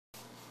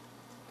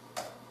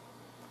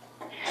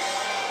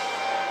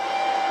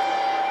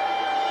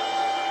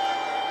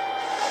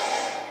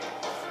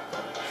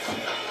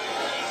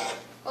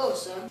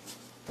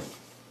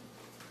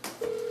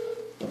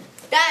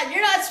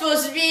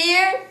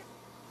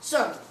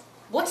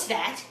What's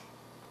that?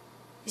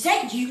 Is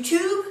that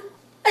YouTube?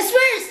 I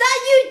swear it's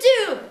not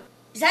YouTube!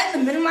 Is that in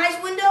the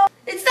minimize window?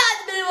 It's not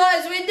in the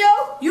minimize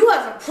window! You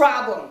have a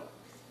problem.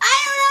 I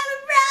don't have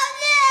a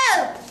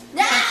problem!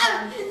 No!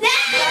 No!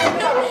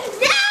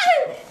 No!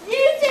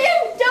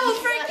 YouTube, don't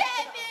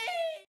forget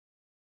me!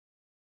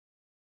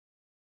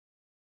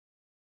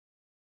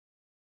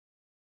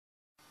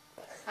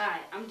 Hi,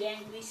 I'm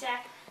Dan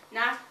Gleesack.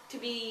 Not to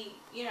be,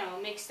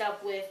 mixed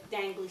up with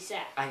Dan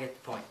Gleesack. I get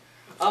the point.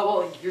 Oh,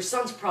 well, your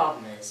son's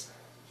problem is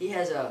he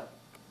has a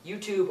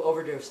YouTube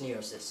overdose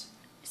neurosis.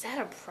 Is that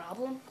a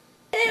problem?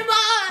 Come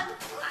on!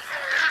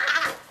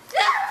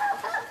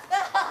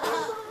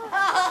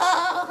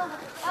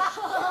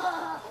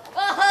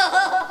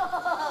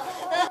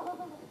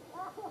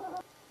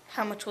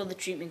 How much will the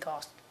treatment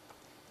cost?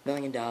 $1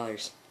 million.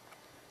 It's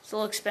a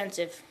little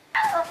expensive.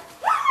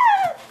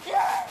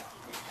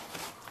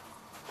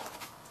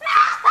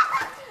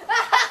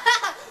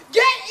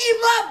 Get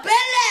in my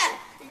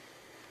belly!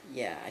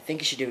 Yeah, I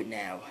think you should do it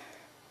now.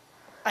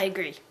 I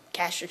agree.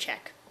 Cash or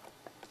check?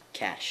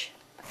 Cash.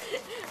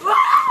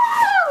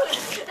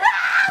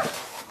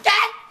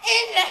 Get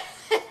in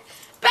the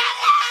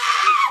belly!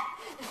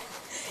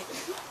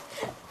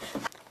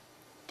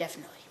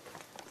 Definitely.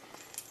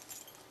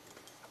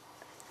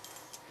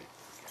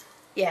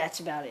 Yeah, that's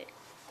about it.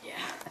 Yeah.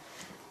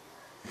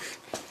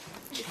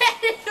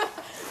 Get in the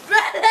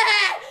belly!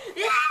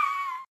 Yeah!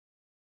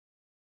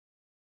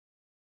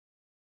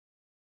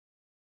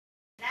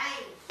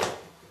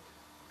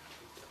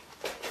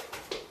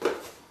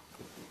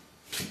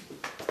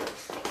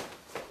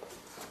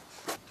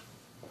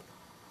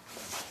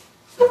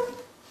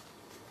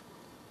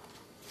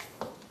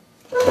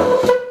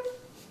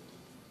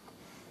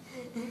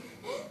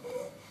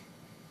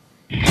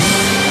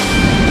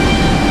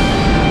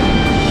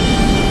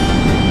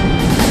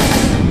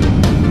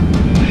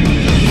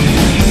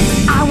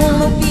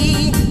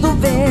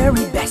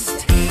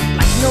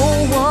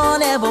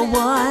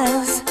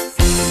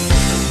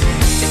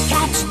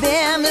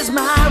 Is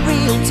my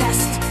real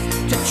test.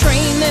 To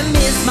train them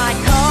is my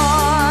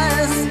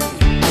cause.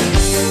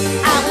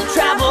 I will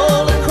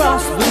travel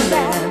across the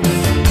land,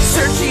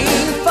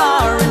 searching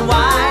far and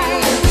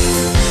wide.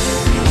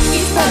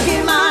 Each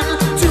Pokemon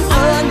to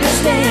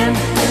understand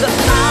the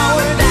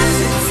power that's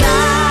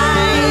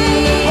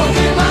inside.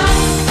 Pokemon,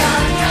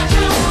 gotta catch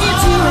 'em all.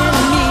 It's you and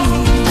me.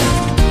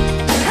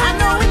 I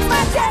know it's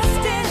my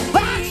destiny.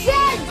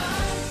 Action!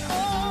 Oh,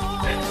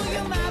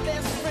 you're my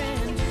best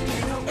friend.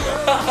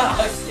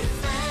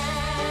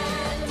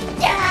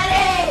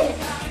 Daddy!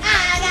 I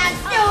got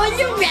stolen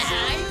your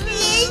ride!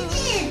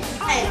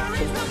 Hey!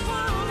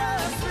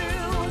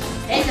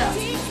 Hey, no.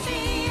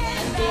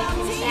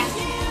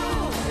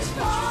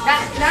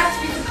 Not to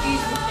be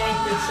confused with Dan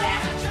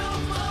Gleesack.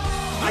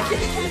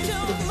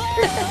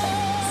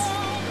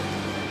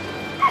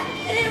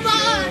 Come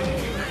on!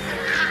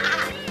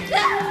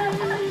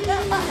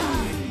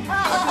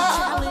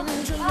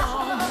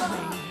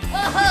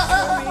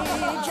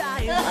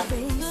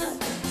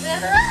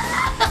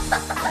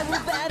 I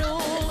will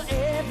battle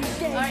every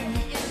day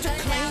to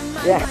claim my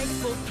Yeah. right.